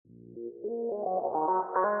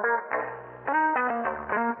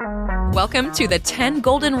Welcome to the 10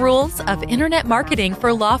 Golden Rules of Internet Marketing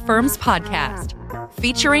for Law Firms podcast,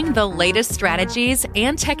 featuring the latest strategies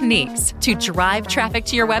and techniques to drive traffic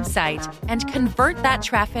to your website and convert that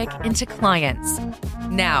traffic into clients.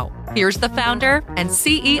 Now, here's the founder and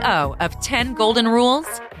CEO of 10 Golden Rules,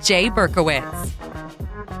 Jay Berkowitz.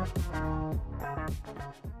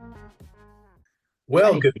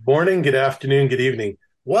 Well, good morning, good afternoon, good evening.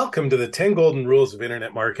 Welcome to the 10 Golden Rules of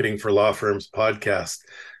Internet Marketing for Law Firms podcast.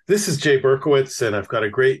 This is Jay Berkowitz, and I've got a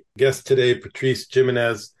great guest today, Patrice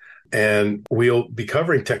Gimenez, and we'll be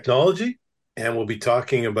covering technology, and we'll be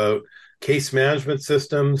talking about case management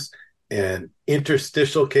systems and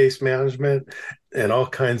interstitial case management and all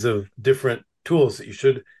kinds of different tools that you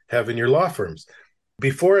should have in your law firms.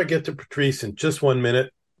 Before I get to Patrice, in just 1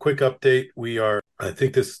 minute, quick update. I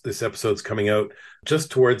think this episode's coming out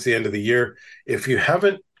just towards the end of the year. If you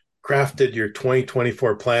haven't crafted your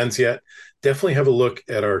 2024 plans yet, definitely have a look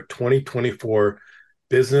at our 2024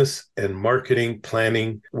 business and marketing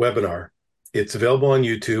planning webinar. It's available on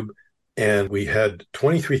YouTube, and we had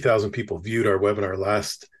 23,000 people viewed our webinar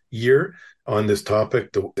last year on this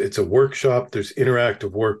topic. It's a workshop. There's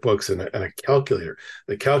interactive workbooks and a calculator.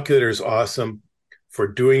 The calculator is awesome for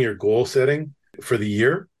doing your goal setting for the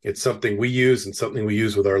year. It's something we use and something we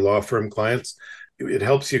use with our law firm clients. It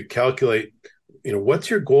helps you calculate, what's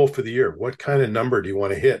your goal for the year? What kind of number do you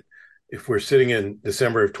want to hit? If we're sitting in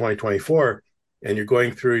December of 2024 and you're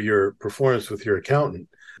going through your performance with your accountant,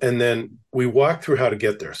 and then we walk through how to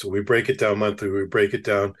get there. So we break it down monthly, we break it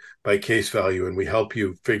down by case value, and we help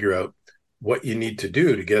you figure out what you need to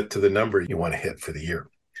do to get to the number you want to hit for the year.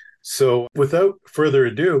 So without further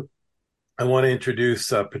ado, I want to introduce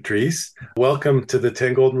Patrice. Welcome to the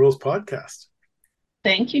 10 Golden Rules podcast.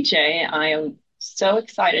 Thank you, Jay. I am so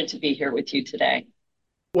excited to be here with you today.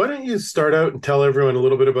 Why don't you start out and tell everyone a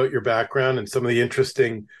little bit about your background and some of the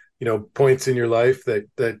interesting, points in your life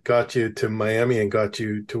that got you to Miami and got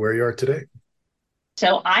you to where you are today?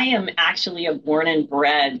 So I am actually born and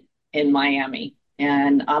bred in Miami,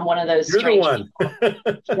 and I'm one of those You're strange the one.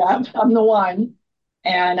 Yeah, I'm the one.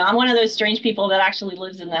 And I'm one of those strange people that actually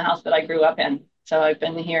lives in the house that I grew up in. So I've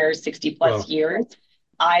been here 60 plus years.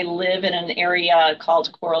 I live in an area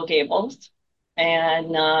called Coral Gables,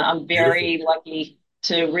 and I'm very lucky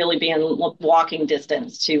to really be in walking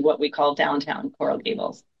distance to what we call downtown Coral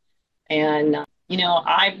Gables. And,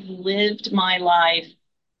 I've lived my life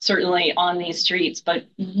certainly on these streets, but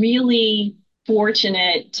really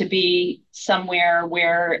fortunate to be somewhere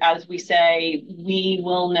where, as we say, we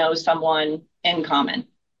will know someone in common.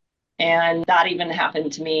 And that even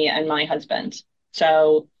happened to me and my husband.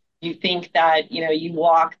 So you think that, you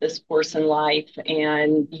walk this course in life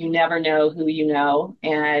and you never know who you know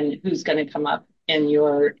and who's going to come up in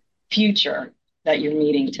your future that you're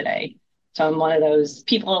meeting today. So I'm one of those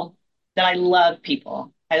people that I love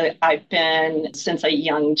people. I've been, since a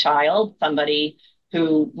young child, somebody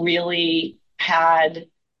who really had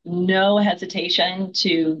no hesitation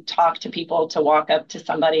to talk to people, to walk up to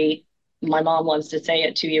somebody. My mom loves to say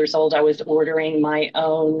at 2 years old, I was ordering my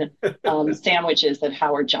own sandwiches at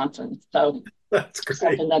Howard Johnson's. So that's great.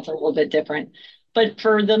 Something that's a little bit different. But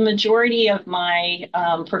for the majority of my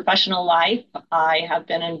professional life, I have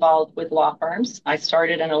been involved with law firms. I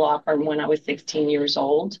started in a law firm when I was 16 years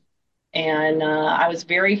old. And I was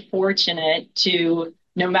very fortunate to,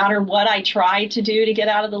 no matter what I tried to do to get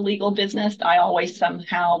out of the legal business, I always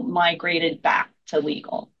somehow migrated back to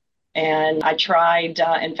legal. And I tried,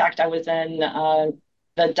 in fact, I was in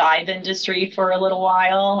the dive industry for a little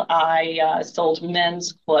while. I sold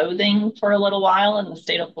men's clothing for a little while in the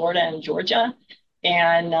state of Florida and Georgia.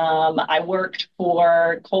 And I worked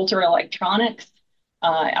for Coulter Electronics.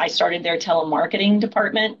 I started their telemarketing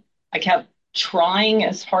department. I kept trying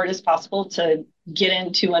as hard as possible to get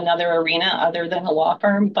into another arena other than a law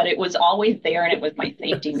firm, but it was always there and it was my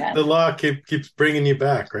safety net. The law keeps bringing you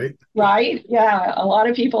back, right? Right. Yeah. A lot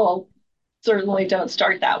of people certainly don't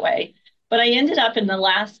start that way. But I ended up in the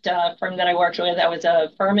last firm that I worked with. I was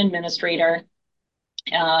a firm administrator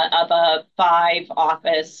of a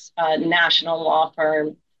 5-office national law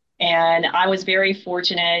firm. And I was very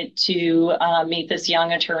fortunate to meet this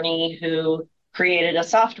young attorney who created a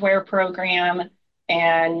software program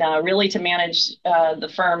and really to manage the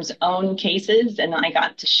firm's own cases. And I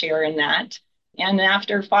got to share in that. And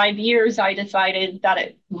after 5 years, I decided that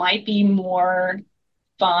it might be more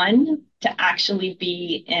fun to actually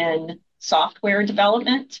be in software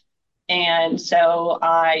development. And so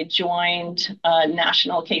I joined a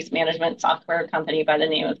national case management software company by the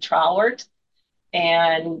name of TrialWorks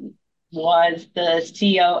and was the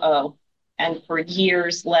COO, and for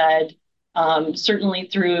years led certainly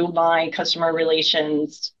through my customer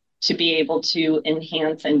relations to be able to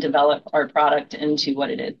enhance and develop our product into what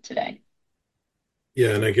it is today. Yeah,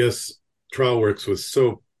 and I guess TrialWorks was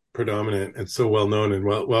so predominant and so well known and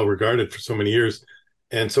well regarded for so many years,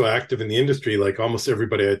 and so active in the industry. Like almost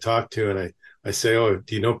everybody I talk to, and I say, "Oh,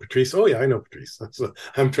 do you know Patrice?" "Oh, yeah, I know Patrice." So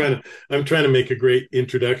I'm trying to make a great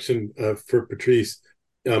introduction for Patrice.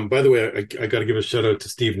 By the way, I got to give a shout out to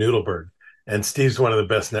Steve Noodleberg, and Steve's one of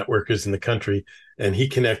the best networkers in the country, and he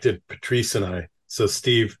connected Patrice and I. So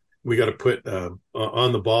Steve, we got to put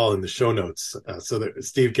on the ball in the show notes so that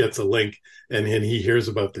Steve gets a link and he hears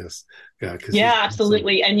about this. Yeah,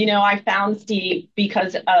 absolutely. And, I found Steve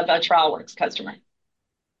because of a TrialWorks customer.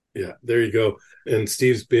 Yeah, there you go. And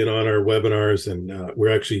Steve's been on our webinars, and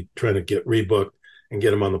we're actually trying to get rebooked and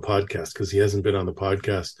get him on the podcast because he hasn't been on the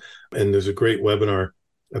podcast. And there's a great webinar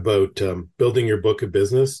about building your book of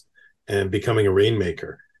business and becoming a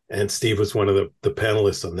rainmaker. And Steve was one of the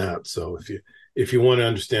panelists on that. So if you want to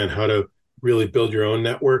understand how to really build your own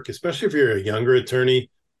network, especially if you're a younger attorney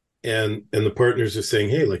and the partners are saying,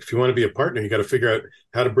 hey, like if you want to be a partner, you got to figure out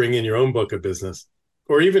how to bring in your own book of business.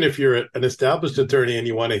 Or even if you're an established attorney and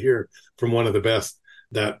you want to hear from one of the best,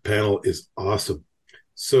 that panel is awesome.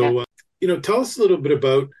 So, tell us a little bit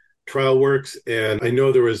about TrialWorks. And I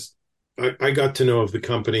know I got to know of the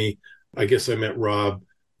company. I guess I met Rob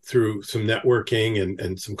through some networking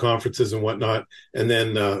and some conferences and whatnot. And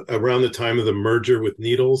then around the time of the merger with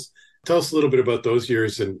Needles, tell us a little bit about those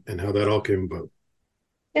years and how that all came about.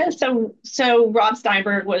 Yeah, so Rob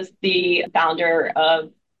Steinberg was the founder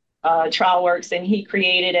of TrialWorks, and he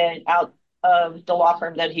created it out of the law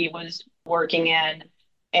firm that he was working in,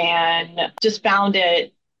 and just found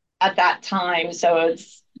it at that time. So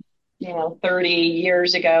it's 30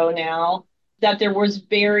 years ago now, that there was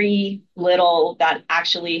very little that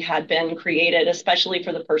actually had been created, especially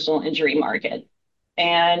for the personal injury market.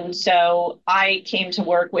 And so I came to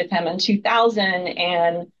work with him in 2000,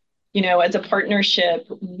 and as a partnership,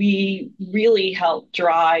 we really helped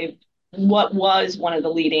drive what was one of the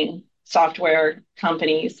leading software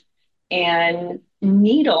companies. And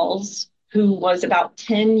Needles, who was about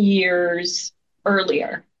 10 years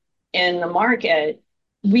earlier in the market,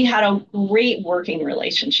 we had a great working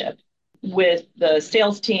relationship with the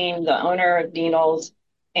sales team, the owner of Needles.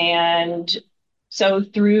 And so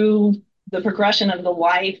through the progression of the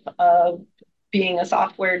life of being a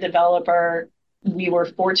software developer, we were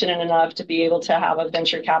fortunate enough to be able to have a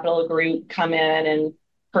venture capital group come in and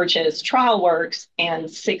purchase TrialWorks, and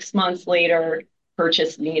 6 months later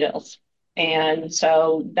purchase Needles. And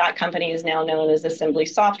so that company is now known as Assembly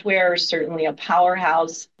Software, certainly a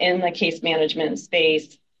powerhouse in the case management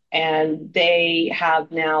space. And they have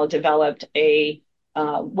now developed a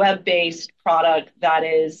web-based product that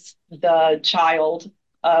is the child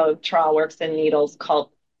of TrialWorks and Needles, called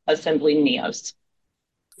Assembly Neos.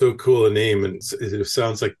 So cool a name, and it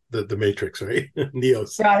sounds like the Matrix, right?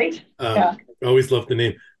 Neos. Right. Yeah. I always love the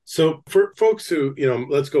name. So for folks who,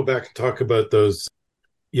 let's go back and talk about those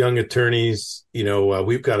young attorneys.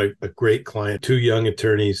 We've got a great client, 2 young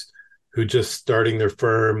attorneys who just starting their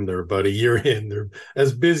firm. They're about a year in. They're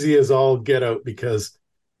as busy as all get out because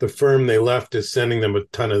the firm they left is sending them a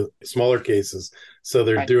ton of smaller cases. So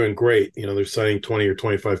they're doing great. They're signing 20 or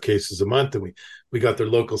 25 cases a month, and we got their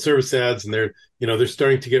local service ads, and they're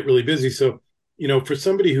starting to get really busy. So, for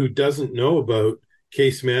somebody who doesn't know about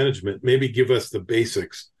case management, maybe give us the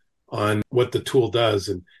basics on what the tool does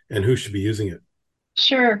and who should be using it.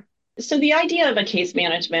 Sure. So the idea of a case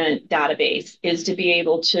management database is to be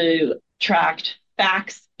able to track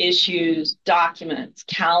facts, issues, documents,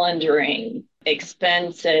 calendaring,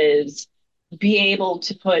 expenses, be able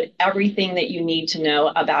to put everything that you need to know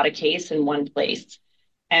about a case in one place.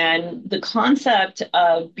 And the concept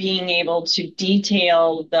of being able to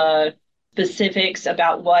detail the specifics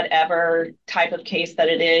about whatever type of case that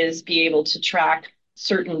it is, be able to track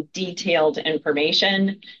certain detailed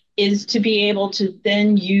information, is to be able to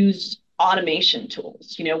then use automation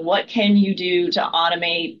tools. What can you do to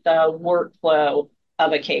automate the workflow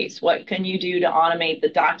of a case? What can you do to automate the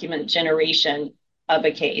document generation of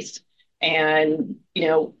a case? And,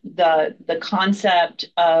 the concept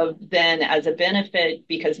of then as a benefit,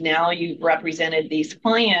 because now you've represented these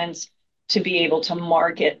clients, to be able to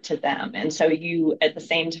market to them. And so you, at the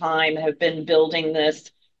same time, have been building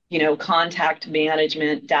this, contact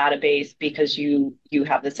management database because you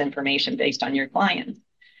have this information based on your clients.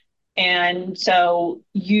 And so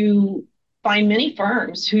you find many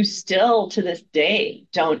firms who still to this day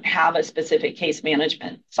don't have a specific case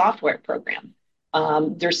management software program.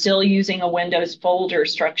 They're still using a Windows folder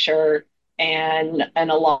structure, and in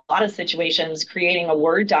a lot of situations creating a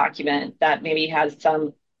Word document that maybe has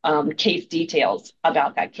some case details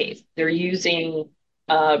about that case. They're using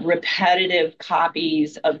repetitive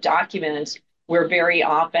copies of documents where very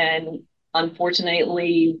often,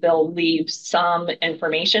 unfortunately, they'll leave some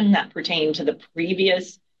information that pertain to the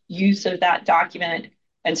previous use of that document.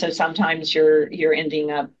 And so sometimes you're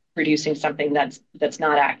ending up producing something that's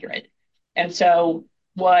not accurate. And so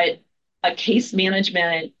what a case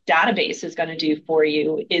management database is going to do for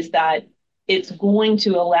you is that it's going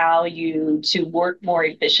to allow you to work more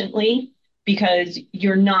efficiently because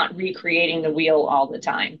you're not recreating the wheel all the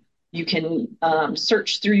time. You can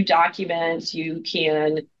search through documents, you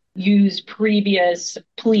can use previous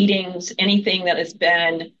pleadings, anything that has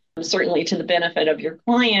been certainly to the benefit of your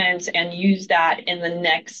clients, and use that in the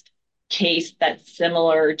next case that's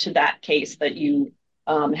similar to that case that you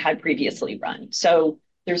had previously run. So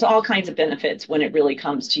there's all kinds of benefits when it really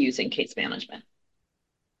comes to using case management.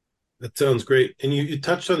 That sounds great. And you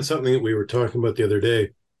touched on something that we were talking about the other day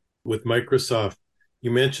with Microsoft.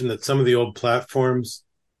 You mentioned that some of the old platforms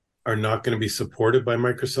are not going to be supported by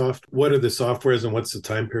Microsoft. What are the softwares and what's the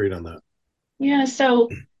time period on that? Yeah, so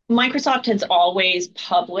Microsoft has always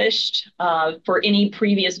published for any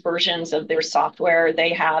previous versions of their software.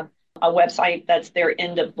 They have a website that's their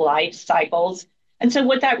end of life cycles. And so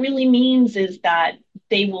what that really means is that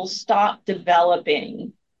they will stop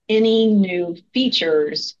developing any new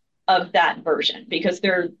features of that version because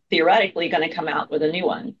they're theoretically going to come out with a new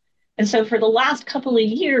one. And so for the last couple of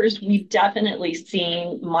years, we've definitely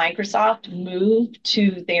seen Microsoft move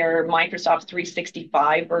to their Microsoft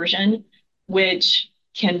 365 version, which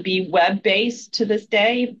can be web-based to this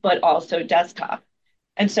day, but also desktop.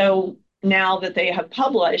 And so now that they have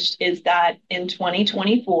published is that in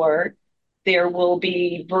 2024, there will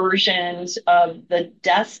be versions of the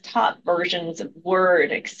desktop versions of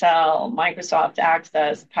Word, Excel, Microsoft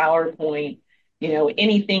Access, PowerPoint,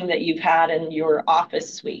 anything that you've had in your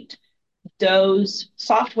Office suite. Those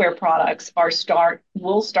software products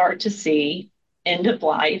will start to see end of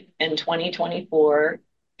life in 2024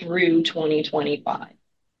 through 2025.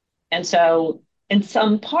 And so in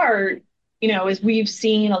some part, as we've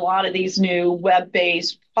seen a lot of these new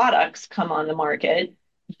web-based products come on the market,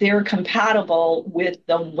 they're compatible with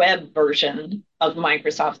the web version of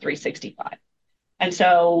Microsoft 365. And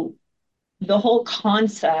so the whole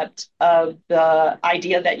concept of the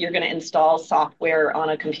idea that you're going to install software on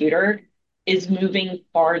a computer is moving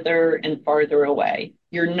farther and farther away.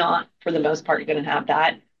 You're not, for the most part, going to have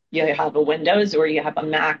that. You have a Windows or you have a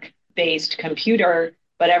Mac-based computer,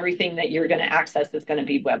 but everything that you're going to access is going to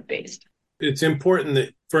be web-based. It's important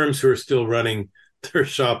that firms who are still running their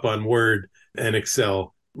shop on Word and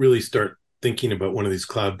Excel really start thinking about one of these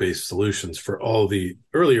cloud-based solutions for all the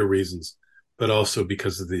earlier reasons, but also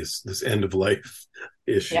because of this end of life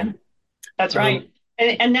issue. Yeah, that's right.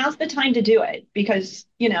 And now's the time to do it because,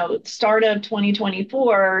 start of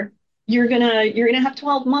 2024, you're gonna have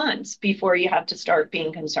 12 months before you have to start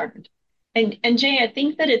being concerned. And Jay, I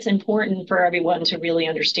think that it's important for everyone to really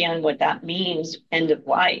understand what that means, end of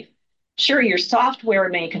life. Sure, your software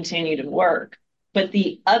may continue to work, but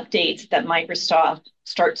the updates that Microsoft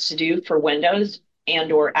starts to do for Windows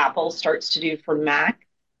and or Apple starts to do for Mac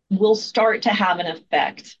will start to have an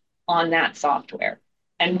effect on that software.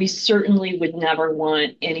 And we certainly would never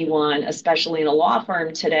want anyone, especially in a law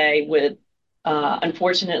firm today with,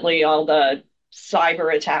 unfortunately, all the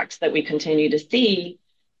cyber attacks that we continue to see,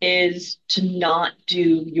 is to not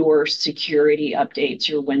do your security updates,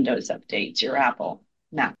 your Windows updates, your Apple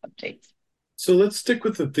Mac updates. So let's stick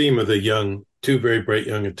with the theme of the two very bright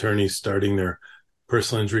young attorneys starting their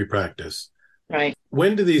personal injury practice. Right.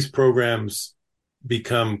 When do these programs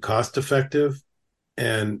become cost effective?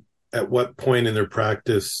 And at what point in their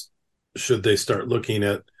practice should they start looking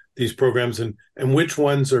at these programs, and which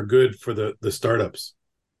ones are good for the startups?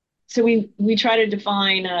 So we try to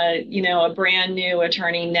define a brand new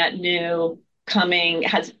attorney, net new,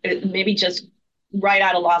 has maybe just right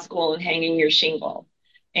out of law school and hanging your shingle.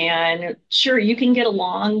 And sure, you can get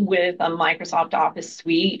along with a Microsoft Office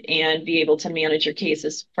suite and be able to manage your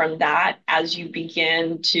cases from that as you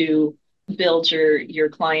begin to build your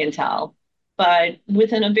clientele. But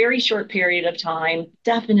within a very short period of time,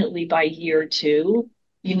 definitely by year 2,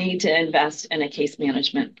 you need to invest in a case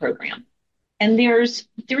management program. And there's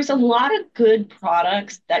a lot of good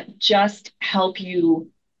products that just help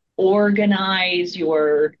you organize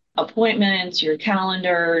your appointments, your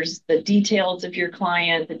calendars, the details of your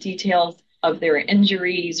client, the details of their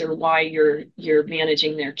injuries or why you're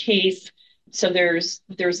managing their case. So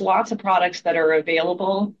there's lots of products that are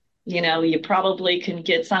available. You probably can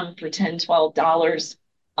get some for $10, $12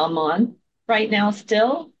 a month right now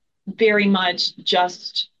still. Very much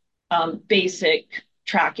just basic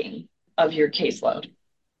tracking of your caseload.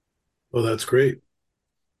 Oh, that's great.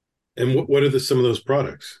 And what are some of those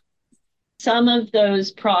products? Some of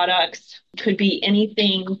those products could be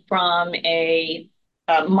anything from a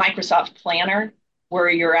Microsoft Planner, where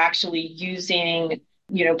you're actually using,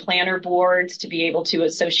 planner boards to be able to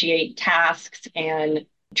associate tasks and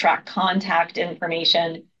track contact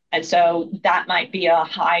information. And so that might be a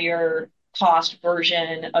higher cost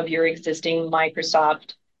version of your existing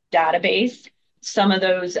Microsoft database. Some of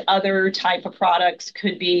those other type of products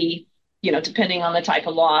could be, depending on the type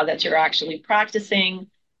of law that you're actually practicing,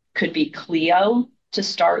 could be Clio to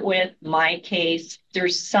start with. My case,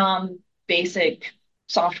 there's some basic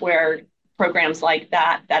software programs like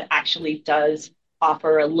that actually does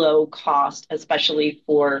offer a low cost, especially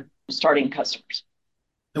for starting customers.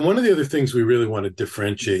 And one of the other things we really want to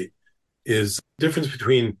differentiate is the difference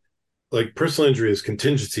between like personal injury is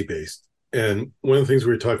contingency based. And one of the things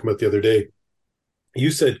we were talking about the other day,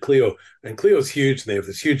 you said Clio, and Clio's huge. And they have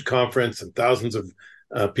this huge conference and thousands of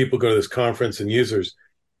people go to this conference and users.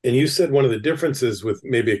 And you said one of the differences with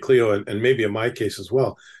maybe a Clio and maybe in my case as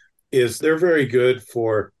well, is they're very good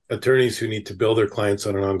for attorneys who need to bill their clients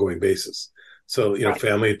on an ongoing basis. So, Right.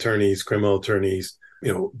 family attorneys, criminal attorneys,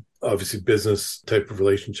 obviously business type of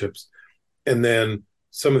relationships. And then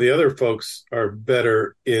some of the other folks are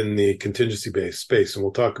better in the contingency-based space. And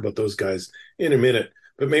we'll talk about those guys in a minute.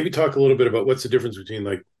 But maybe talk a little bit about what's the difference between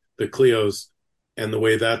like the Clios and the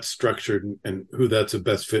way that's structured and who that's a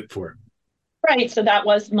best fit for. Right. So that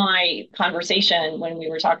was my conversation when we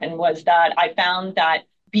were talking, was that I found that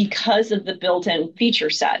because of the built-in feature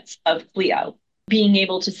sets of Clio, being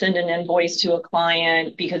able to send an invoice to a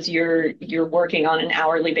client because you're working on an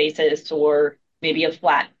hourly basis or maybe a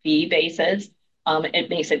flat fee basis, it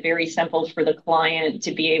makes it very simple for the client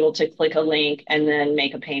to be able to click a link and then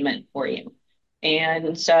make a payment for you.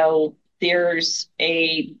 And so there's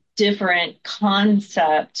a different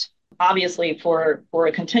concept, obviously, for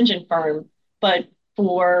a contingent firm, but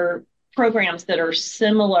for programs that are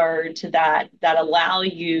similar to that allow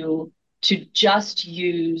you to just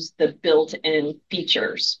use the built-in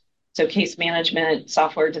features. So case management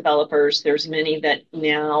software developers, there's many that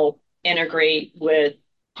now integrate with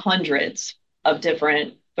hundreds of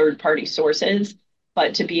different third-party sources.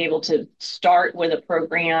 But to be able to start with a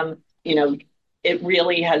program, it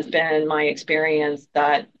really has been my experience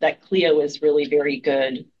that Clio is really very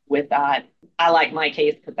good with that. I like my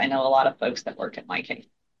case because I know a lot of folks that work at my case.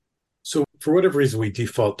 So for whatever reason, we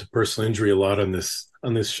default to personal injury a lot on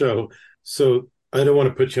this show. So I don't want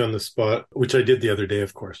to put you on the spot, which I did the other day,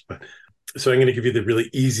 of course. But so I'm going to give you the really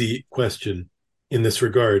easy question in this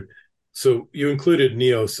regard. So you included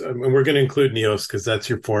Neos, and we're going to include Neos because that's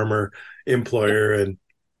your former employer, and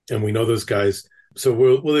we know those guys. So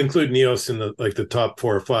we'll include Neos in the top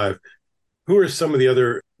 4 or 5. Who are some of the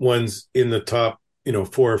other ones in the top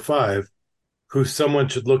 4 or 5 who someone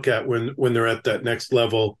should look at when they're at that next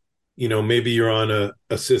level? Maybe you're on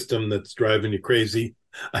a system that's driving you crazy.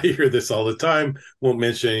 I hear this all the time, won't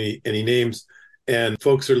mention any names. And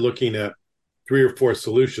folks are looking at 3 or 4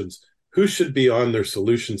 solutions. Who should be on their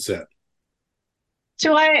solution set?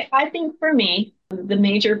 So I think for me, the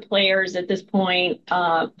major players at this point,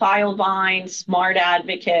 Filevine, Smart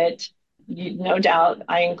Advocate, no doubt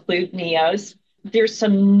I include Neos. There's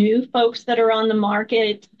some new folks that are on the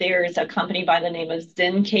market. There's a company by the name of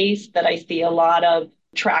ZenCase that I see a lot of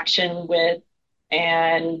traction with,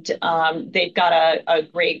 and they've got a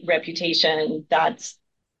great reputation that's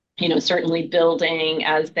certainly building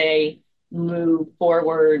as they move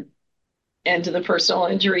forward into the personal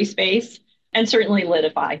injury space, and certainly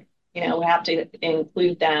Litify. We have to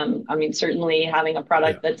include them. I mean, certainly having a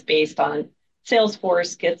product that's based on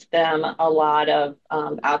Salesforce gets them a lot of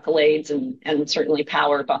accolades and certainly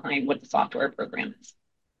power behind what the software program is.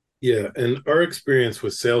 Yeah, and our experience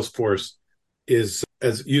with Salesforce is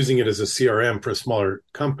as using it as a CRM for a smaller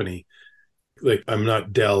company. Like, I'm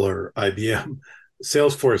not Dell or IBM.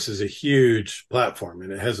 Salesforce is a huge platform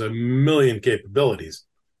and it has a million capabilities,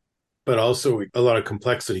 but also a lot of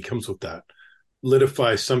complexity comes with that.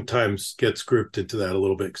 Litify sometimes gets grouped into that a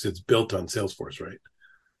little bit because it's built on Salesforce, right?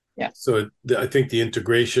 Yeah. So I think the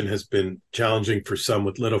integration has been challenging for some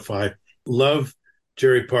with Litify. Love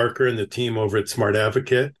Jerry Parker and the team over at Smart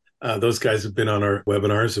Advocate. Those guys have been on our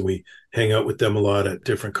webinars and we hang out with them a lot at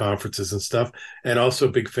different conferences and stuff. And also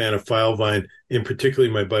a big fan of Filevine, in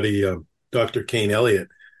particularly my buddy, Dr. Kane Elliott,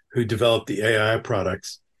 who developed the AI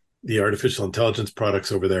products, the artificial intelligence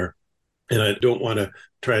products over there. And I don't want to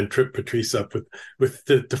try and trip Patrice up with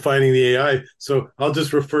defining the AI. So I'll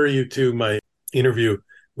just refer you to my interview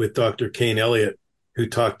with Dr. Kane Elliott who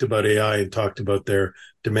talked about AI and talked about their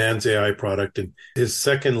Gimenez AI product. And his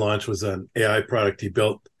second launch was an AI product he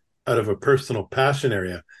built out of a personal passion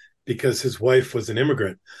area because his wife was an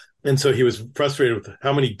immigrant. And so he was frustrated with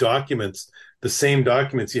how many documents, the same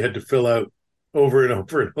documents you had to fill out over and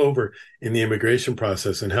over and over in the immigration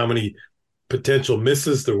process, and how many potential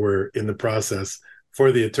misses there were in the process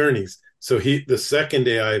for the attorneys. So the second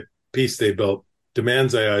AI piece they built,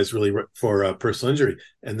 Gimenez AI, is really for personal injury.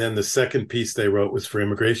 And then the second piece they wrote was for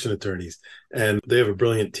immigration attorneys. And they have a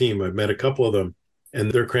brilliant team. I've met a couple of them,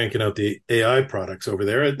 and they're cranking out the AI products over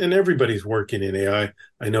there. And everybody's working in AI.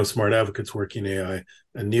 I know Smart Advocate's working in AI,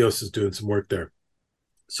 and Neos is doing some work there.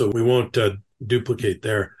 So we won't duplicate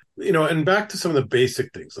there. And back to some of the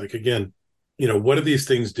basic things, like, again, what do these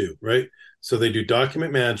things do, right? So they do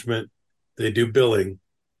document management, they do billing,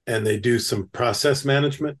 and they do some process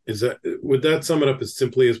management. Would that sum it up as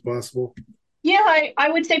simply as possible? Yeah, I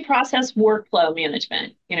would say process workflow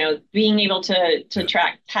management, being able to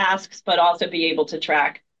track tasks, but also be able to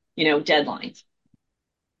track, deadlines.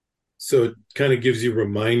 So it kind of gives you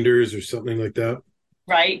reminders or something like that?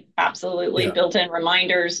 Right, absolutely. Yeah. Built-in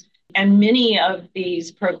reminders. And many of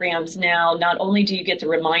these programs now, not only do you get the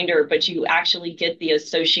reminder, but you actually get the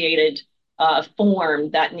associated form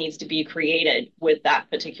that needs to be created with that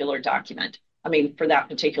particular document. For that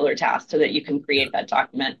particular task, so that you can create that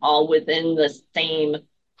document all within the same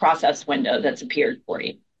process window that's appeared for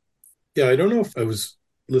you. Yeah, I don't know if I was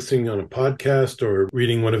listening on a podcast or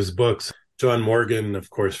reading one of his books. John Morgan, of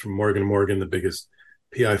course, from Morgan & Morgan, the biggest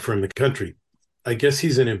PI firm in the country. I guess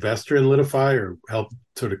he's an investor in Litify, or helped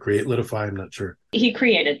sort of create Litify. I'm not sure. He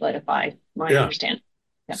created Litify, my understanding.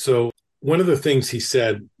 Yeah. So one of the things he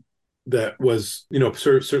said that was,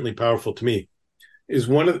 certainly powerful to me is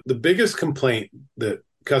one of the biggest complaint that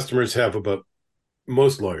customers have about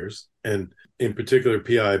most lawyers, and in particular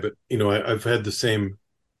PI, but I've had the same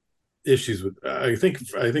issues with I think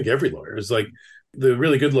every lawyer is like, the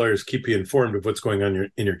really good lawyers keep you informed of what's going on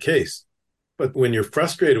in your case. But when you're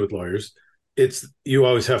frustrated with lawyers, you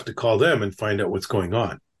always have to call them and find out what's going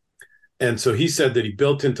on. And so he said that he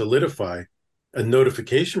built into Litify a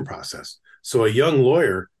notification process. So a young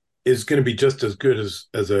lawyer is going to be just as good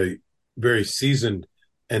as a very seasoned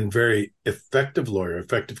and very effective lawyer,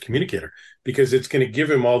 effective communicator, because it's going to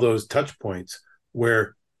give him all those touch points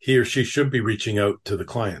where he or she should be reaching out to the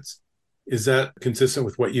clients. Is that consistent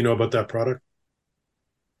with what you know about that product?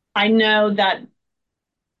 I know that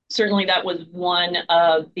certainly that was one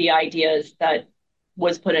of the ideas that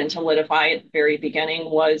was put into Litify at the very beginning,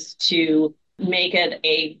 was to make it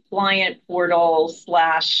a client portal /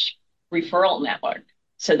 referral network,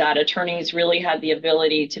 so that attorneys really had the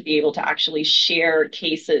ability to be able to actually share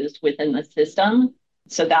cases within the system.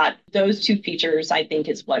 So that those two features, I think,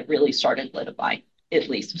 is what really started Litify, at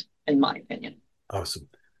least in my opinion. Awesome.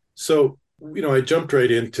 So, I jumped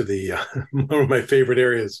right into the one of my favorite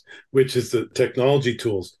areas, which is the technology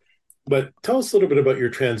tools. But tell us a little bit about your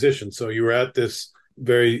transition. So you were at this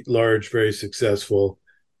very large, very successful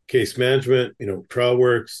case management,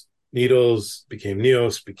 TrialWorks, Needles, became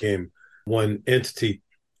Neos, became one entity,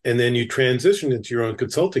 and then you transitioned into your own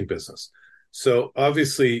consulting business. So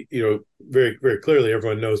obviously, very, very clearly,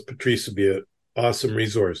 everyone knows Patrice would be an awesome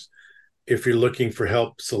resource if you're looking for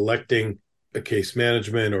help selecting a case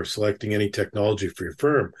management or selecting any technology for your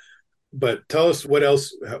firm. But tell us what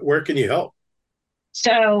else, where can you help?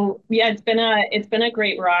 So yeah, it's been a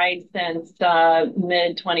great ride since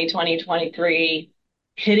mid 2023,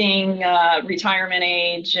 hitting retirement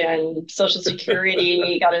age and Social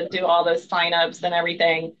Security. Got to do all those signups and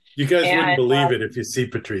everything. You guys wouldn't believe it if you see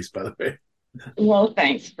Patrice, by the way. Well,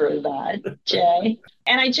 thanks for that, Jay.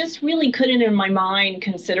 And I just really couldn't in my mind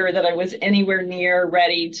consider that I was anywhere near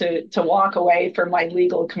ready to walk away from my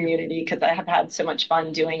legal community, because I have had so much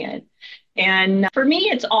fun doing it. And for me,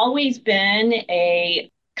 it's always been a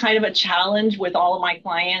kind of a challenge with all of my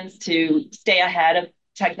clients to stay ahead of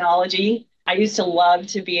technology. I used to love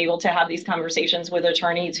to be able to have these conversations with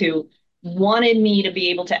attorneys who wanted me to be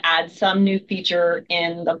able to add some new feature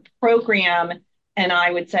in the program. And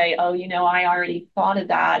I would say, oh, I already thought of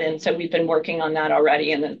that. And so we've been working on that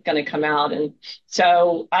already, and it's going to come out. And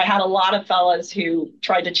so I had a lot of fellows who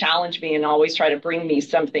tried to challenge me and always try to bring me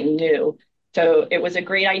something new. So it was a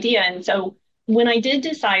great idea. And so when I did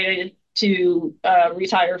decide to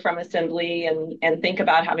retire from Assembly and think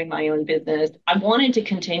about having my own business, I wanted to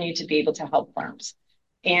continue to be able to help firms.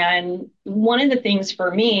 And one of the things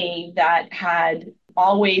for me that had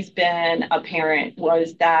always been apparent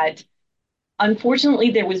was that,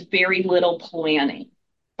 unfortunately, there was very little planning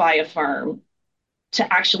by a firm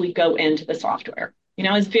to actually go into the software.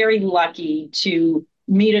 I was very lucky to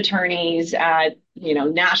meet attorneys at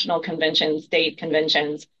national conventions, state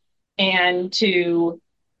conventions, and to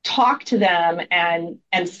talk to them and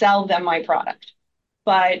sell them my product.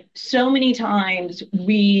 But so many times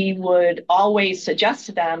we would always suggest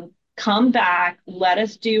to them, come back, let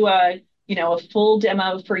us do a full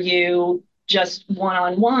demo for you, just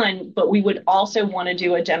one-on-one, but we would also want to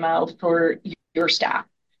do a demo for your staff.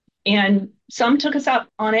 And some took us up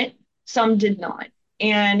on it, some did not.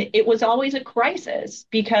 And it was always a crisis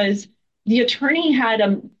because the attorney had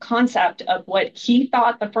a concept of what he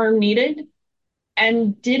thought the firm needed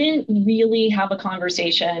and didn't really have a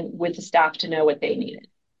conversation with the staff to know what they needed.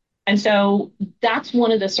 And so that's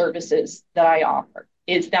one of the services that I offer,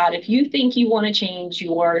 is that if you think you want to change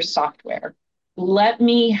your software, let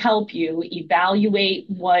me help you evaluate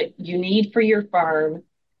what you need for your firm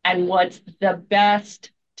and what's the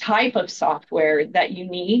best type of software that you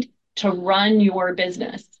need to run your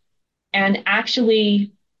business, and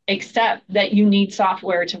actually accept that you need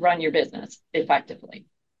software to run your business effectively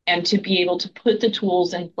and to be able to put the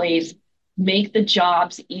tools in place, make the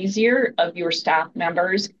jobs easier of your staff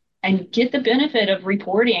members, and get the benefit of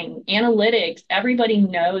reporting, analytics. Everybody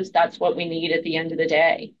knows that's what we need at the end of the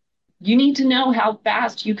day. You need to know how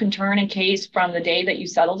fast you can turn a case from the day that you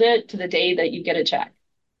settled it to the day that you get a check.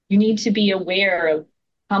 You need to be aware of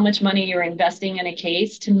how much money you're investing in a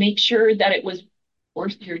case to make sure that it was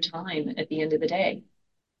worth your time at the end of the day.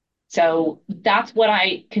 So that's what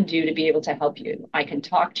I can do to be able to help you. I can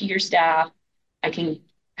talk to your staff. I can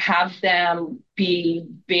have them be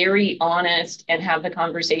very honest and have the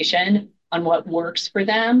conversation on what works for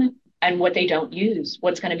them and what they don't use,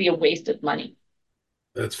 what's going to be a waste of money.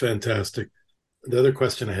 That's fantastic. The other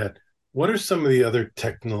question I had, what are some of the other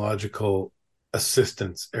technological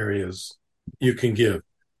assistance areas you can give?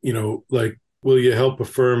 Like, will you help a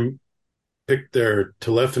firm pick their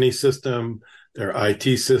telephony system, their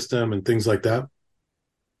IT system, and things like that?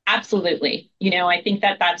 Absolutely. I think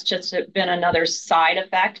that that's just been another side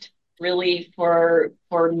effect really for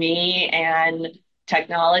me and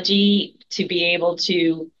technology, to be able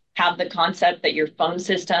to have the concept that your phone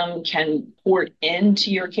system can port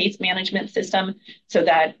into your case management system, so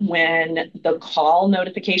that when the call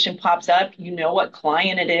notification pops up, you know what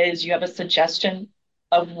client it is, you have a suggestion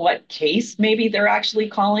of what case maybe they're actually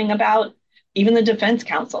calling about. Even the defense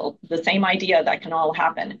counsel, the same idea, that can all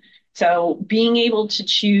happen. So being able to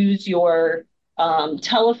choose your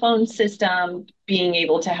telephone system, being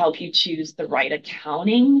able to help you choose the right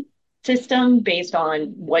accounting system based on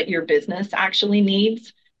what your business actually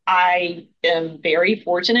needs. I am very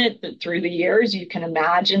fortunate that through the years, you can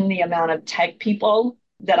imagine the amount of tech people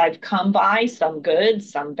that I've come by, some good,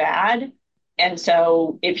 some bad. And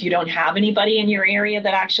so if you don't have anybody in your area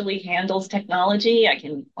that actually handles technology, I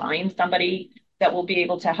can find somebody that will be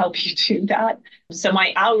able to help you do that. So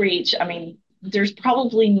my outreach, there's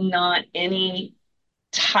probably not any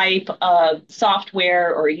type of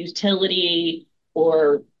software or utility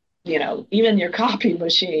or, even your copy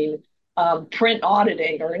machine, print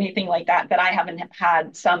auditing or anything like that, that I haven't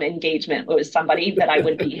had some engagement with somebody that I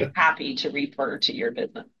would be happy to refer to your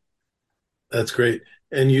business. That's great.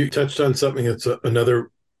 And you touched on something that's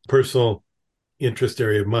another personal interest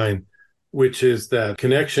area of mine, which is that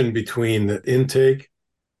connection between the intake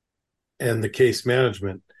and the case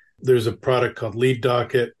management. There's a product called Lead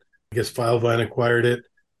Docket. I guess Filevine acquired it.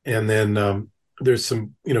 And then there's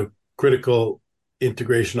some, critical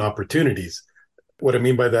integration opportunities. What I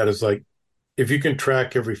mean by that is, like, if you can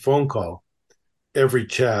track every phone call, every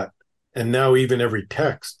chat, and now even every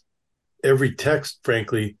text,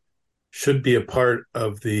 frankly, should be a part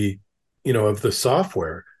of the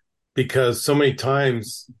software, because so many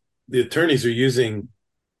times the attorneys are using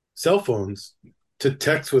cell phones to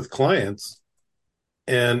text with clients,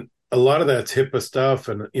 and a lot of that's HIPAA stuff,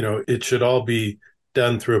 and it should all be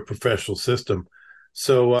done through a professional system.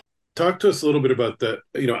 So talk to us a little bit about the,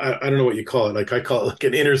 I don't know what you call it. Like, I call it like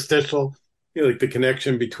an interstitial, like the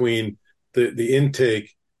connection between the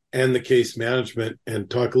intake and the case management, and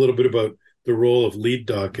talk a little bit about the role of Lead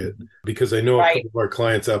Docket, because I know a couple of our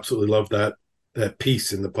clients absolutely love that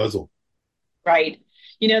piece in the puzzle. Right.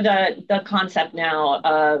 The concept now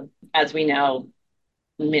of, as we know,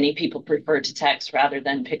 many people prefer to text rather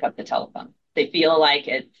than pick up the telephone. They feel like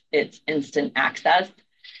it's instant access.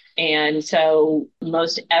 And so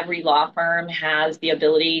most every law firm has the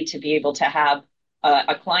ability to be able to have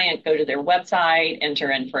a client go to their website,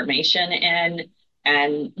 enter information in,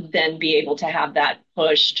 and then be able to have that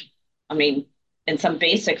pushed. In some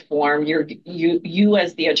basic form, you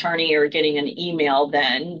as the attorney are getting an email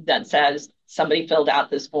then that says somebody filled out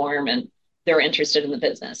this form and they're interested in the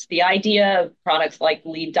business. The idea of products like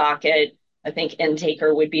Lead Docket I think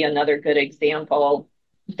Intaker would be another good example,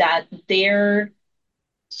 that their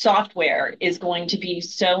software is going to be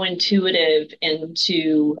so intuitive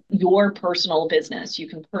into your personal business. You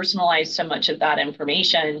can personalize so much of that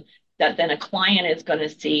information that then a client is going to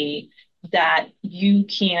see that you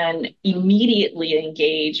can immediately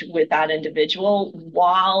engage with that individual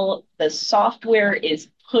while the software is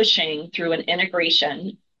pushing through an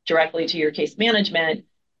integration directly to your case management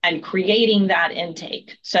and creating that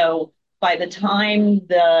intake. So by the time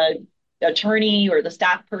the attorney or the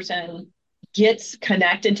staff person gets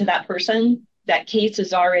connected to that person, that case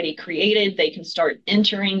is already created. They can start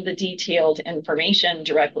entering the detailed information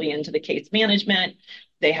directly into the case management.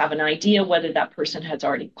 They have an idea whether that person has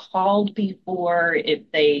already called before,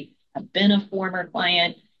 if they have been a former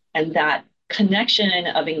client, and that connection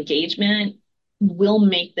of engagement will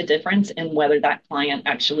make the difference in whether that client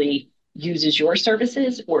actually uses your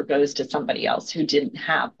services or goes to somebody else who didn't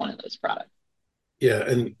have one of those products. Yeah,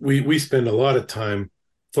 and we spend a lot of time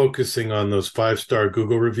focusing on those 5-star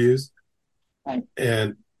Google reviews. Right.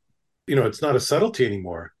 And, it's not a subtlety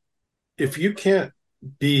anymore. If you can't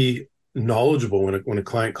be knowledgeable when a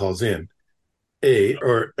client calls in, A,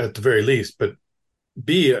 or at the very least, but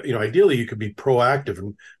B, ideally you could be proactive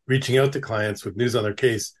in reaching out to clients with news on their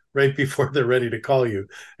case right before they're ready to call you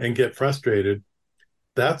and get frustrated.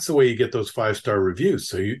 That's the way you get those 5-star reviews.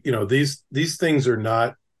 So, these things are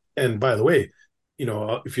not, and by the way,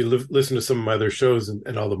 if you listen to some of my other shows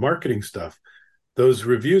and all the marketing stuff, those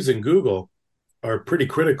reviews in Google are pretty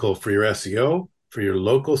critical for your SEO, for your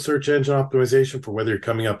local search engine optimization, for whether you're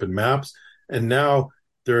coming up in maps. And now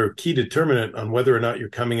they're a key determinant on whether or not you're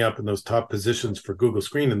coming up in those top positions for Google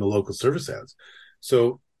Screen in the local service ads.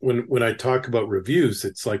 So when I talk about reviews,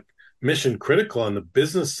 it's like mission critical on the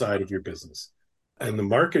business side of your business and the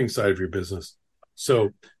marketing side of your business.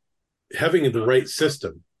 So having the right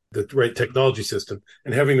system, the right technology system,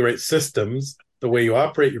 and having the right systems, the way you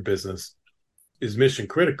operate your business, is mission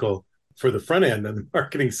critical for the front end and the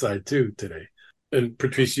marketing side too today. And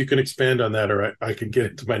Patrice, you can expand on that, or I can get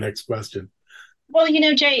into my next question. Well,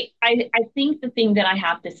 Jay, I think the thing that I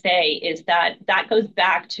have to say is that goes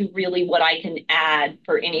back to really what I can add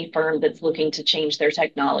for any firm that's looking to change their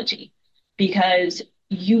technology, because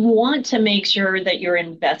you want to make sure that you're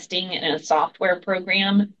investing in a software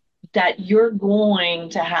program that you're going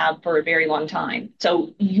to have for a very long time.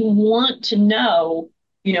 So you want to know,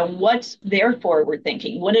 what's their forward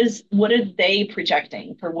thinking? What are they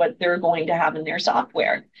projecting for what they're going to have in their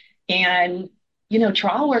software? And,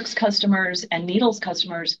 TrialWorks customers and Needles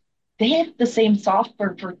customers, they have the same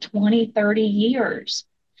software for 20, 30 years.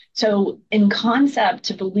 So in concept,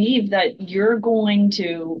 to believe that you're going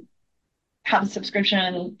to have a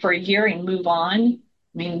subscription for a year and move on,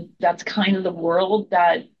 that's kind of the world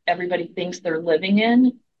that everybody thinks they're living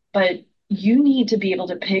in. But you need to be able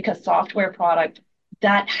to pick a software product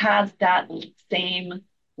that has that same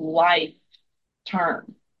life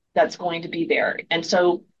term that's going to be there. And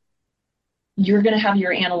so you're going to have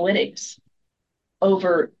your analytics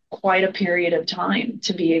over quite a period of time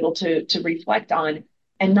to be able to reflect on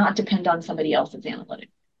and not depend on somebody else's analytics.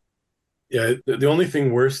 Yeah, the only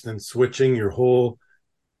thing worse than switching your whole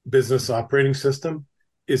business operating system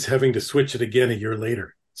is having to switch it again a year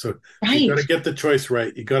later. So You got to get the choice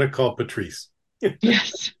right. You got to call Patrice.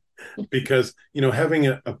 Yes. Because, having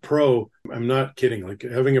a pro, I'm not kidding, like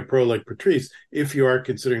having a pro like Patrice, if you are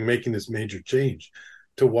considering making this major change,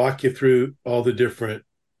 to walk you through all the different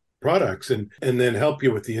products and then help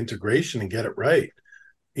you with the integration and get it right.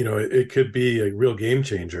 It could be a real game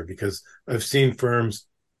changer, because I've seen firms,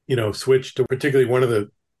 switch to particularly one of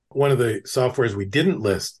the softwares we didn't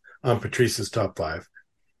list on Patrice's top 5,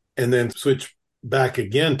 and then switch back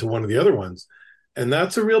again to one of the other ones. And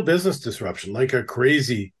that's a real business disruption, like a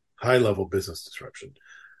crazy high-level business disruption.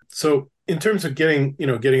 So in terms of getting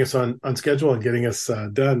us on schedule and getting us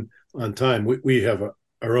done on time, we have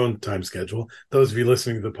our own time schedule. Those of you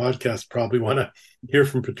listening to the podcast probably want to hear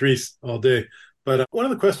from Patrice all day. But one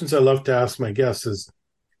of the questions I love to ask my guests is,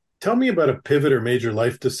 tell me about a pivot or major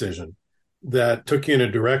life decision that took you in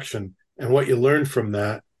a direction and what you learned from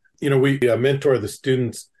that. We mentor the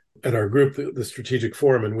students at our group, the Strategic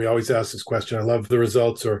Forum, and we always ask this question. I love the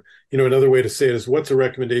results. Or, another way to say it is, what's a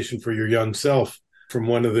recommendation for your young self from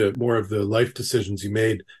one of the more of the life decisions you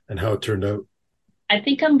made and how it turned out? I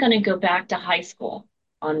think I'm going to go back to high school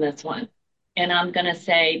on this one. And I'm going to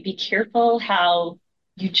say, be careful how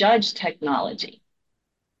you judge technology.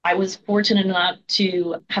 I was fortunate enough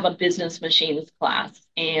to have a business machines class,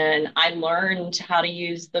 and I learned how to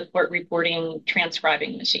use the court reporting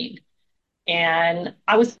transcribing machine. And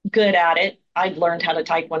I was good at it. I'd learned how to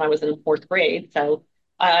type when I was in the 4th grade. So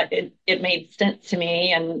It made sense to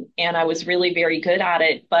me, and I was really very good at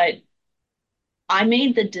it. But I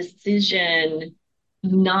made the decision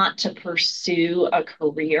not to pursue a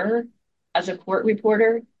career as a court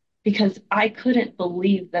reporter because I couldn't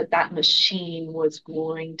believe that that machine was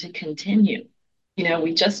going to continue.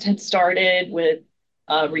 We just had started with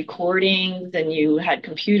recordings, and you had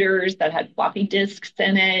computers that had floppy disks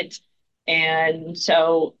in it. And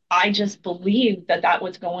so I just believed that that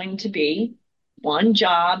was going to be one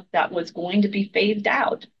job that was going to be phased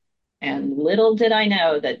out. And little did I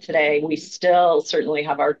know that today we still certainly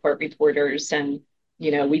have our court reporters. And,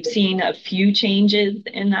 we've seen a few changes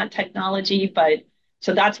in that technology. But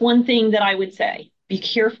so that's one thing that I would say. Be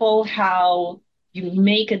careful how you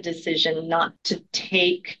make a decision not to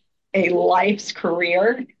take a life's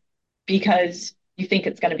career because you think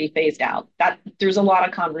it's going to be phased out. That there's a lot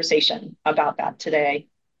of conversation about that today,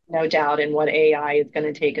 no doubt, in what AI is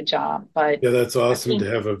going to take a job. But yeah, that's awesome to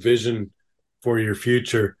have a vision for your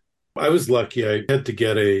future. I was lucky. I had to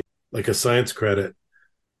get a science credit,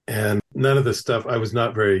 and none of the stuff, I was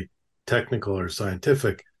not very technical or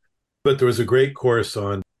scientific, but there was a great course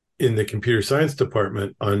in the computer science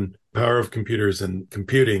department on power of computers and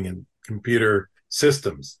computing and computer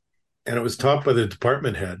systems. And it was taught by the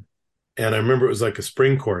department head. And I remember it was like a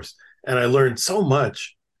spring course. And I learned so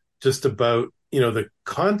much just about, the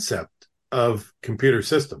concept of computer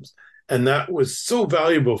systems. And that was so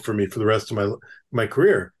valuable for me for the rest of my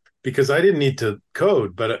career, because I didn't need to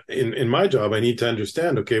code, but in my job, I need to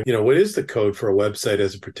understand, okay, what is the code for a website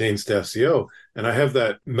as it pertains to SEO? And I have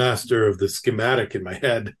that master of the schematic in my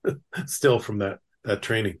head still from that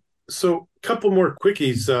training. So a couple more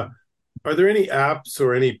quickies. Are there any apps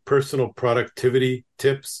or any personal productivity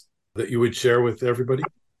tips that you would share with everybody?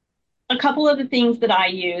 A couple of the things that I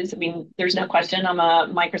use, there's no question I'm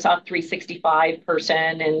a Microsoft 365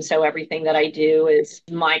 person. And so everything that I do is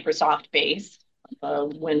Microsoft based,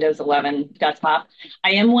 Windows 11 desktop.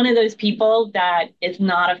 I am one of those people that is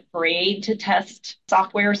not afraid to test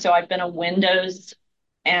software. So I've been a Windows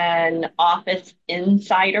and Office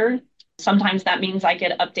insider. Sometimes that means I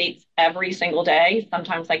get updates every single day.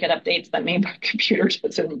 Sometimes I get updates that mean my computer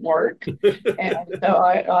doesn't work. And so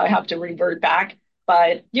I have to revert back.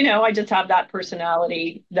 But, I just have that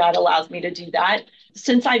personality that allows me to do that.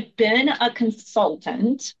 Since I've been a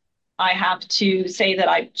consultant, I have to say that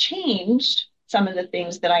I've changed some of the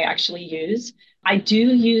things that I actually use. I do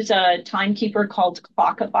use a timekeeper called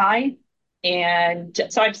Clockify. And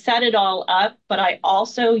so I've set it all up, but I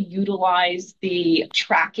also utilize the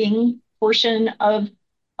tracking portion of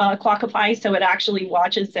Clockify. So it actually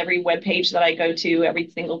watches every web page that I go to, every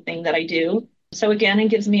single thing that I do. So again, it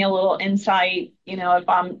gives me a little insight, if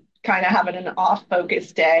I'm kind of having an off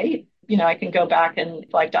focus day, I can go back and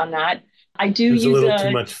reflect on that. I do There's use a little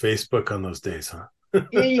too much Facebook on those days, huh?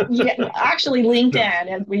 Yeah, actually LinkedIn,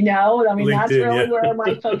 as we know. That's really where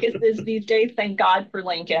my focus is these days. Thank God for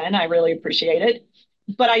LinkedIn. I really appreciate it.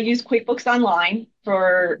 But I use QuickBooks Online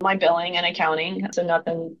for my billing and accounting. So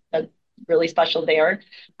nothing really special there.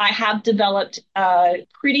 I have developed a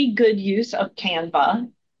pretty good use of Canva.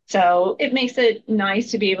 So it makes it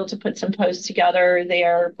nice to be able to put some posts together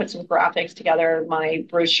there, put some graphics together. My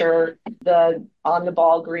brochure, the On the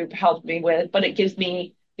Ball group helped me with, but it gives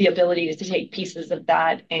me the ability to take pieces of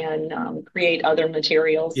that and create other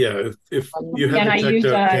materials. Yeah, if you haven't checked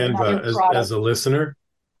out Canva as a listener,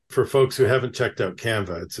 for folks who haven't checked out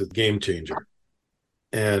Canva, it's a game changer.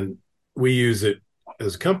 And we use it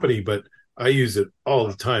as a company, but I use it all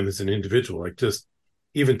the time as an individual. Like just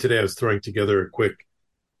even today, I was throwing together a quick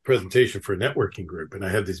presentation for a networking group, and I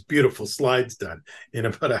had these beautiful slides done in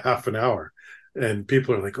about a half an hour. And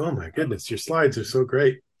people are like, oh my goodness, your slides are so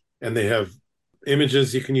great. And they have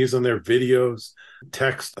images you can use on their videos,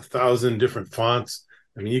 text, 1,000 different fonts.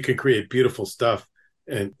 You can create beautiful stuff.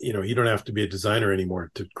 And, you don't have to be a designer anymore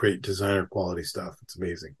to create designer quality stuff. It's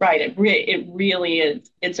amazing. Right. It really is.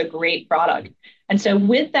 It's a great product. And so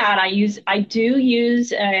with that, I do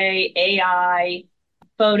use a AI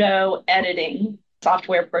photo editing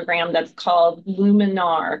software program that's called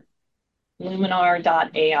Luminar,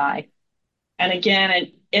 luminar.ai. And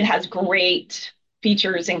again, it has great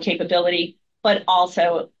features and capability, but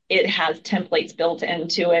also it has templates built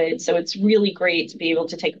into it. So it's really great to be able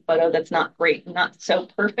to take a photo that's not great, not so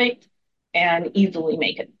perfect, and easily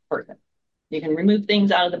make it perfect. You can remove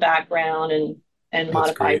things out of the background and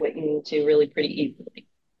modify what you need to really pretty easily.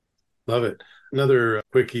 Love it. Another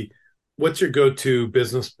quickie. What's your go-to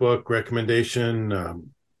business book recommendation?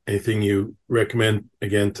 Anything you recommend,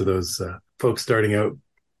 again, to those folks starting out?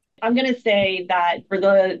 I'm going to say that for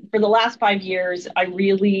the last 5 years, I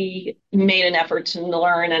really made an effort to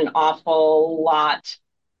learn an awful lot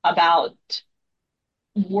about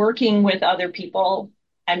working with other people.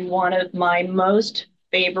 And one of my most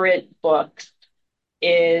favorite books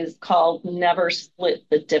is called Never Split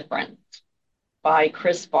the Difference by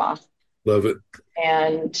Chris Voss. Love it.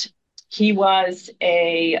 And he was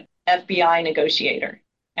a FBI negotiator.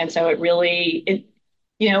 And so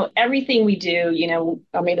everything we do,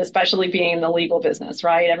 especially being in the legal business,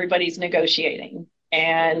 right? Everybody's negotiating.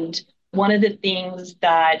 And one of the things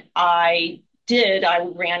that I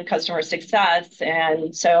ran customer success.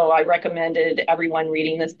 And so I recommended everyone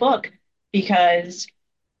reading this book because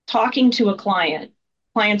talking to a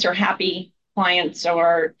clients are happy, clients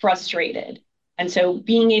are frustrated. And so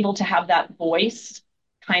being able to have that voice,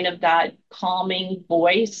 kind of that calming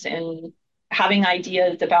voice, and having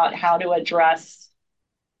ideas about how to address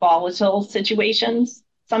volatile situations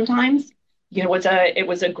sometimes, it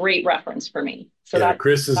was a great reference for me. So yeah,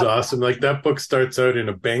 Chris is awesome. Like that book starts out in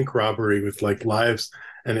a bank robbery with like lives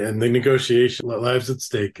and the negotiation, lives at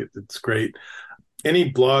stake. It's great.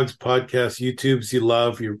 Any blogs, podcasts, YouTubes you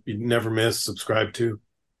love, you never miss, subscribe to?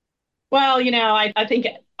 Well, I think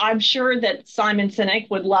I'm sure that Simon Sinek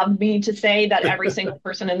would love me to say that every single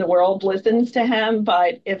person in the world listens to him.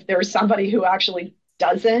 But if there's somebody who actually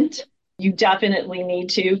doesn't, you definitely need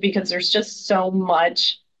to, because there's just so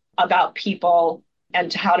much about people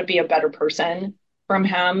and how to be a better person from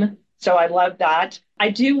him. So I love that. I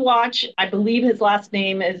do watch, I believe his last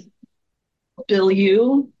name is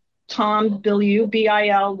Bilyeu, Tom Bilyeu,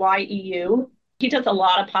 Bilyeu. He does a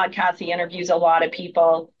lot of podcasts. He interviews a lot of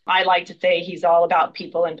people. I like to say he's all about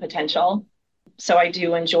people and potential. So I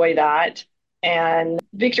do enjoy that. And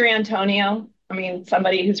Victor Antonio,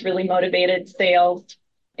 somebody who's really motivated sales,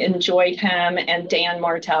 enjoyed him. And Dan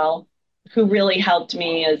Martell, who really helped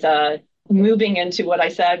me as moving into what I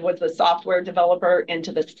said was the software developer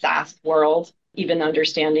into the SaaS world, even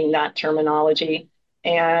understanding that terminology.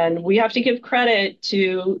 And we have to give credit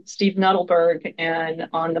to Steve Nuttleberg and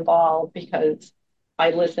On the Ball, because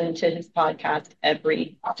I listen to his podcast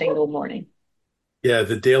every single morning. Yeah,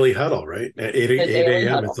 the Daily Huddle, right? At 8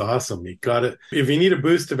 a.m. It's awesome. You got it. If you need a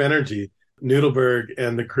boost of energy, Nuttleberg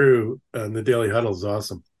and the crew and the Daily Huddle is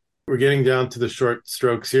awesome. We're getting down to the short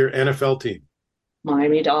strokes here. NFL team.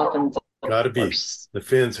 Miami Dolphins. Got to be. The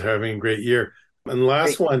Finns are having a great year. And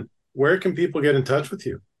last one, where can people get in touch with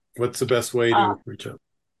you? What's the best way to reach out?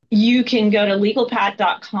 You can go to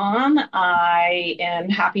legalpat.com. I am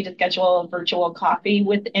happy to schedule a virtual coffee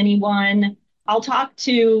with anyone. I'll talk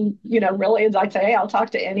to, really, as I say, I'll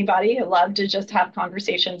talk to anybody. I love to just have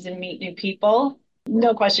conversations and meet new people.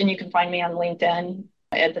 No question, you can find me on LinkedIn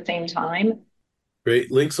at the same time.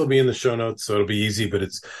 Great. Links will be in the show notes, so it'll be easy, but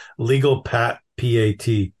it's legalpat,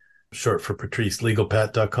 P-A-T, short for Patrice,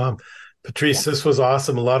 legalpat.com. Patrice, This was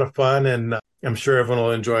awesome, a lot of fun, and I'm sure everyone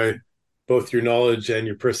will enjoy both your knowledge and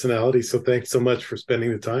your personality. So thanks so much for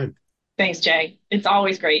spending the time. Thanks, Jay. It's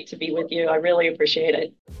always great to be with you. I really appreciate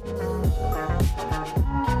it.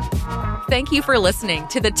 Thank you for listening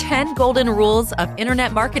to the 10 Golden Rules of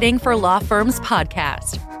Internet Marketing for Law Firms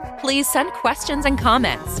podcast. Please send questions and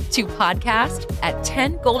comments to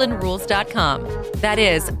podcast@10goldenrules.com. That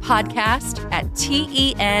is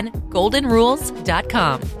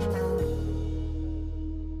podcast@TENGoldenrules.com.